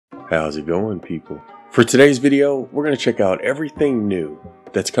How's it going, people? For today's video, we're going to check out everything new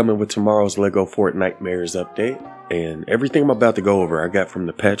that's coming with tomorrow's LEGO Fortnitemares update. And everything I'm about to go over I got from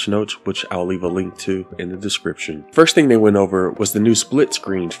the patch notes, which I'll leave a link to in the description. First thing they went over was the new split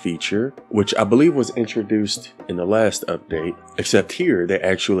screen feature, which I believe was introduced in the last update, except here they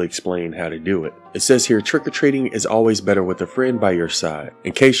actually explain how to do it. It says here, trick-or-treating is always better with a friend by your side.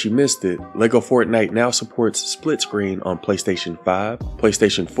 In case you missed it, LEGO Fortnite now supports split screen on PlayStation 5,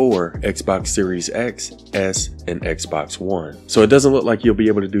 PlayStation 4, Xbox Series X, S, and Xbox One. So it doesn't look like you'll be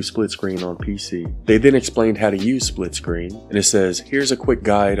able to do split screen on PC. They then explained how to use split screen, and it says, here's a quick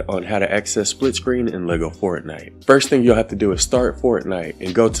guide on how to access split screen in LEGO Fortnite. First thing you'll have to do is start Fortnite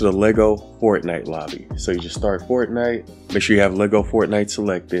and go to the LEGO Fortnite lobby. So you just start Fortnite, make sure you have LEGO Fortnite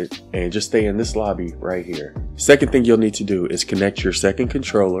selected, and just stay in this lobby right here. Second thing you'll need to do is connect your second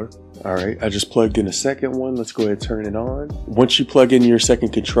controller. Alright, I just plugged in a second one. Let's go ahead and turn it on. Once you plug in your second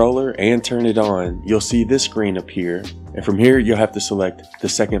controller and turn it on, you'll see this screen appear. And from here, you'll have to select the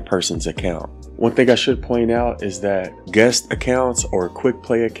second person's account. One thing I should point out is that guest accounts or quick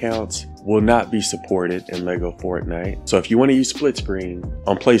play accounts will not be supported in LEGO Fortnite. So if you want to use split screen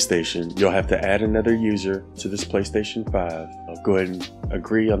on PlayStation, you'll have to add another user to this PlayStation 5. I'll go ahead and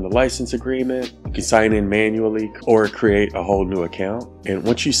agree on the license agreement. You can sign in manually or create a whole new account. And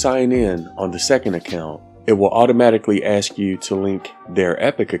once you sign in on the second account, it will automatically ask you to link their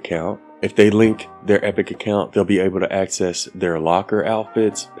Epic account. If they link their Epic account, they'll be able to access their locker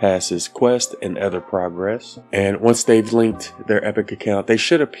outfits, passes, quests, and other progress. And once they've linked their Epic account, they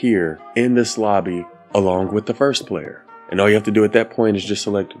should appear in this lobby along with the first player. And all you have to do at that point is just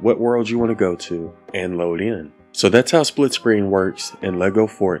select what world you want to go to and load in. So that's how split screen works in LEGO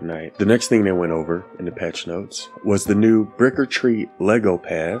Fortnite. The next thing they went over in the patch notes was the new Brick or Treat LEGO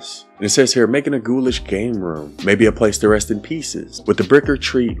Pass. And it says here, making a ghoulish game room, maybe a place to rest in pieces. With the Brick or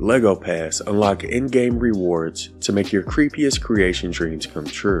Treat LEGO Pass, unlock in-game rewards to make your creepiest creation dreams come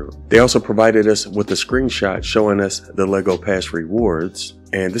true. They also provided us with a screenshot showing us the LEGO Pass rewards.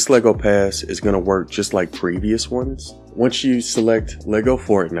 And this LEGO Pass is going to work just like previous ones. Once you select LEGO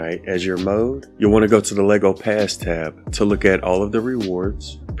Fortnite as your mode, you'll want to go to the LEGO Pass tab to look at all of the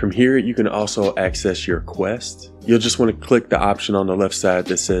rewards. From here, you can also access your quest. You'll just want to click the option on the left side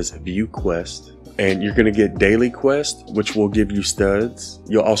that says View Quest. And you're going to get Daily Quest, which will give you studs.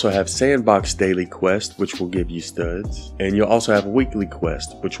 You'll also have Sandbox Daily Quest, which will give you studs. And you'll also have Weekly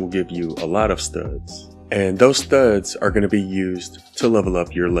Quest, which will give you a lot of studs. And those studs are going to be used to level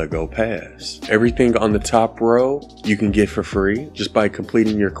up your LEGO Pass. Everything on the top row you can get for free just by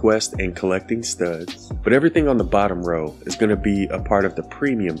completing your quest and collecting studs. But everything on the bottom row is going to be a part of the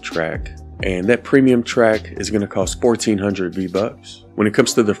premium track. And that premium track is going to cost 1,400 V-Bucks. When it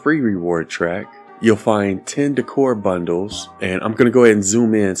comes to the free reward track, you'll find 10 decor bundles, and I'm going to go ahead and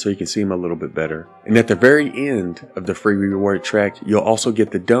zoom in so you can see them a little bit better. And at the very end of the free reward track, you'll also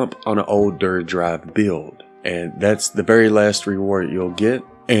get the dump on an old dirt drive build. And that's the very last reward you'll get.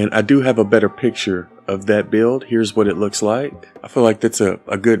 And I do have a better picture of that build. Here's what it looks like. I feel like that's a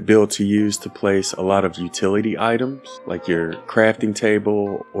good build to use to place a lot of utility items, like your crafting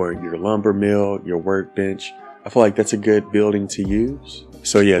table or your lumber mill, your workbench. I feel like that's a good building to use.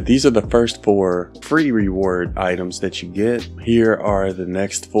 So yeah, these are the first 4 free reward items that you get. Here are the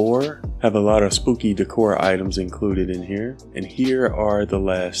next 4. Have a lot of spooky decor items included in here. And here are the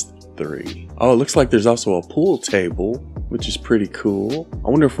last 3. Oh, it looks like there's also a pool table, which is pretty cool. I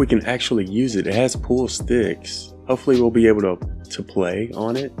wonder if we can actually use it. It has pool sticks. Hopefully we'll be able to play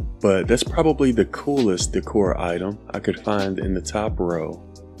on it. But that's probably the coolest decor item I could find in the top row.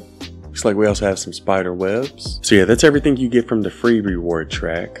 Looks like we also have some spider webs. So yeah, that's everything you get from the free reward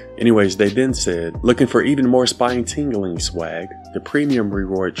track. Anyways, they then said, looking for even more spine-tingling swag, the premium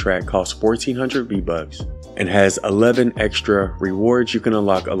reward track costs 1,400 V-Bucks and has 11 extra rewards you can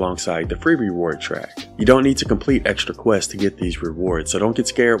unlock alongside the free reward track. You don't need to complete extra quests to get these rewards, so don't get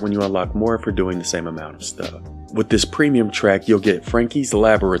scared when you unlock more for doing the same amount of stuff. With this premium track, you'll get Frankie's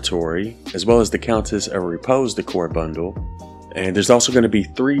Laboratory, as well as the Countess of Repose decor bundle. And there's also going to be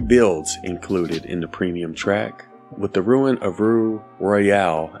 3 builds included in the premium track, with the Ruin of Rue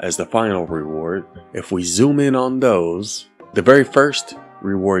Royale as the final reward. If we zoom in on those, the very first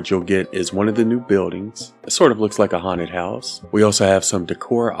reward you'll get is one of the new buildings. It sort of looks like a haunted house. We also have some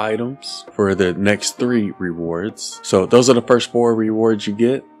decor items for the next 3 rewards. So those are the first 4 rewards you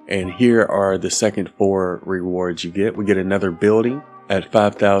get. And here are the second 4 rewards you get. We get another building at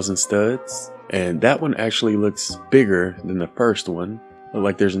 5,000 studs. And that one actually looks bigger than the first one. Look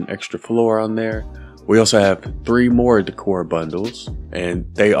like there's an extra floor on there. We also have 3 more decor bundles, and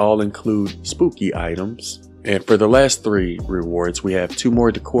they all include spooky items. And for the last 3 rewards, we have 2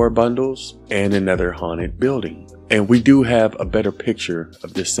 more decor bundles and another haunted building. And we do have a better picture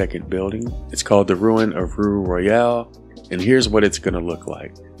of this second building. It's called the Ruin of Rue Royale, and here's what it's going to look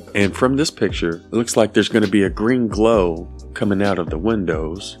like. And from this picture, it looks like there's going to be a green glow coming out of the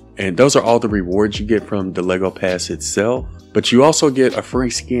windows. And those are all the rewards you get from the Lego Pass itself. But you also get a free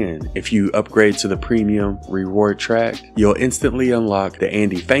skin. If you upgrade to the premium reward track, you'll instantly unlock the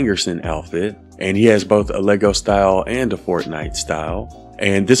Andy Fangerson outfit. And he has both a Lego style and a Fortnite style.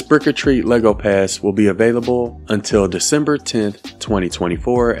 And this Brick or Treat Lego Pass will be available until December 10th,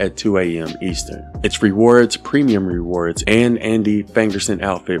 2024 at 2 AM Eastern. Its rewards, premium rewards, and Andy Fangerson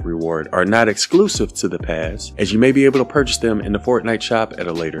outfit reward are not exclusive to the pass, as you may be able to purchase them in the Fortnite shop at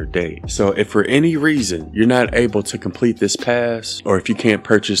a later date. So if for any reason you're not able to complete this pass, or if you can't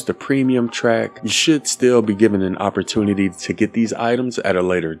purchase the premium track, you should still be given an opportunity to get these items at a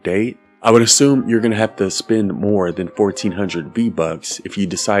later date. I would assume you're going to have to spend more than 1400 V-Bucks if you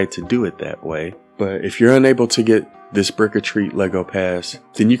decide to do it that way. But if you're unable to get this Brick or Treat Lego Pass,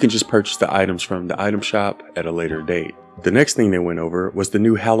 then you can just purchase the items from the item shop at a later date. The next thing they went over was the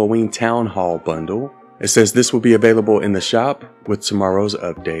new Halloween Town Hall bundle. It says this will be available in the shop with tomorrow's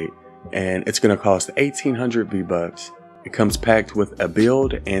update, and it's going to cost 1800 V-Bucks. It comes packed with a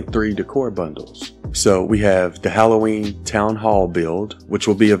build and 3 decor bundles. So we have the Halloween Town Hall build, which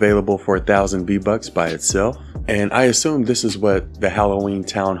will be available for 1000 V-Bucks by itself. And I assume this is what the Halloween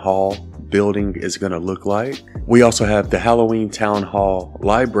Town Hall building is going to look like. We also have the Halloween Town Hall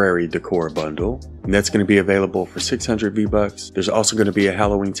Library Decor Bundle, and that's going to be available for 600 V-Bucks. There's also going to be a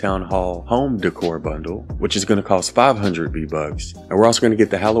Halloween Town Hall Home Decor Bundle, which is going to cost 500 V-Bucks. And we're also going to get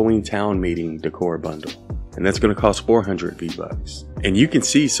the Halloween Town Meeting Decor Bundle, and that's going to cost 400 V-Bucks. And you can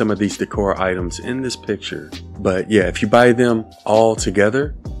see some of these decor items in this picture. But yeah, if you buy them all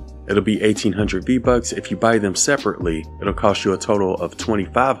together, it'll be 1800 V-Bucks. If you buy them separately, it'll cost you a total of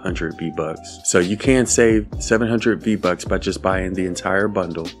 2500 V-Bucks. So you can save 700 V-Bucks by just buying the entire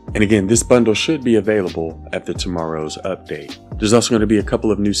bundle. And again, this bundle should be available after tomorrow's update. There's also going to be a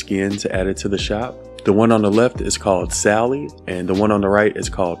couple of new skins added to the shop. The one on the left is called Sally, and the one on the right is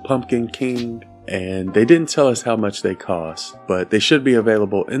called Pumpkin King. And they didn't tell us how much they cost, but they should be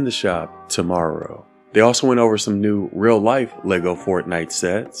available in the shop tomorrow. They also went over some new real-life Lego Fortnite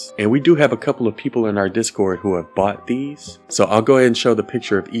sets, and we do have a couple of people in our Discord who have bought these. So I'll go ahead and show the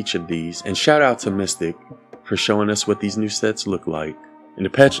picture of each of these, and shout out to Mystic for showing us what these new sets look like. In the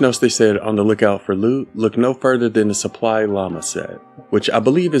patch notes they said, on the lookout for loot, look no further than the Supply Llama set, which I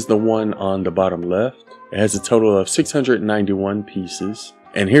believe is the one on the bottom left. It has a total of 691 pieces.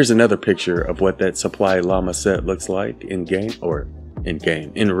 And here's another picture of what that Supply Llama set looks like in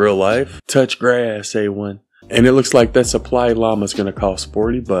real life. Touch grass, A1. And it looks like that Supply Llama is going to cost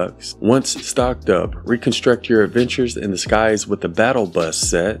 40 bucks. Once stocked up, reconstruct your adventures in the skies with the Battle Bus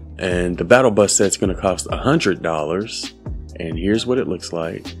set. And the Battle Bus set's going to cost $100. And here's what it looks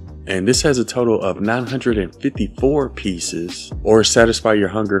like. And this has a total of 954 pieces, or satisfy your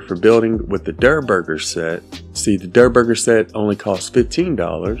hunger for building with the Durr Burger set. See, the Durr Burger set only costs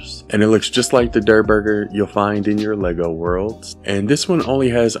 $15, and it looks just like the Durr Burger you'll find in your Lego worlds. And this one only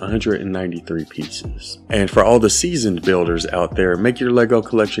has 193 pieces. And for all the seasoned builders out there, make your Lego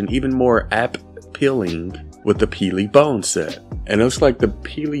collection even more appealing with the Peely Bone set. And it looks like the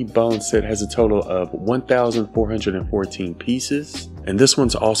Peely Bone set has a total of 1,414 pieces, and this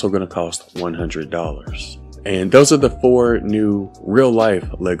one's also going to cost $100. And those are the 4 new real-life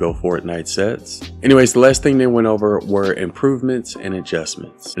Lego Fortnite sets. Anyways, the last thing they went over were improvements and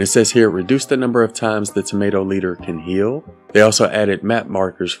adjustments. And it says here, reduce the number of times the tomato leader can heal. They also added map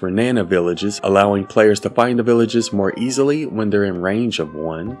markers for Nana villages, allowing players to find the villages more easily when they're in range of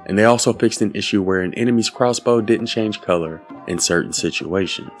one. And they also fixed an issue where an enemy's crossbow didn't change color in certain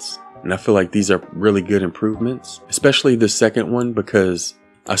situations. And I feel like these are really good improvements, especially the second one, because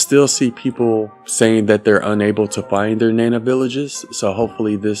I still see people saying that they're unable to find their Nana villages, so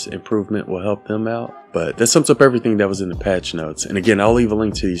hopefully this improvement will help them out. But that sums up everything that was in the patch notes. And again, I'll leave a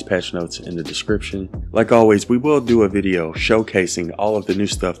link to these patch notes in the description. Like always, we will do a video showcasing all of the new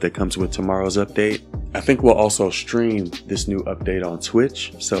stuff that comes with tomorrow's update. I think we'll also stream this new update on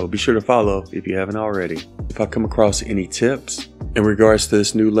Twitch, so be sure to follow if you haven't already. If I come across any tips in regards to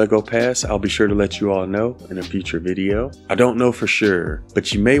this new Lego Pass, I'll be sure to let you all know in a future video. I don't know for sure,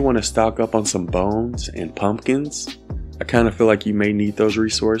 but you may want to stock up on some bones and pumpkins. I kind of feel like you may need those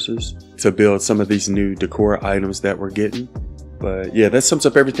resources to build some of these new decor items that we're getting. But yeah, that sums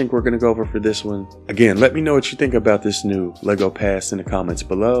up everything we're going to go over for this one. Again, let me know what you think about this new Lego Pass in the comments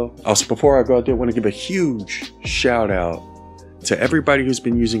below. Also, before I go, I did want to give a huge shout out to everybody who's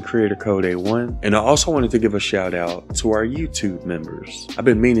been using creator code A1, and I also wanted to give a shout out to our YouTube members. I've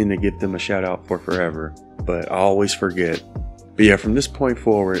been meaning to give them a shout out for forever, but I always forget. But yeah, from this point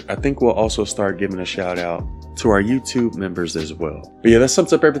forward, I think we'll also start giving a shout out to our YouTube members as well. But yeah, that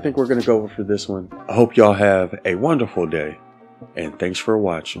sums up everything we're going to go over for this one. I hope y'all have a wonderful day, and thanks for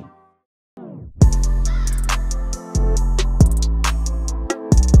watching.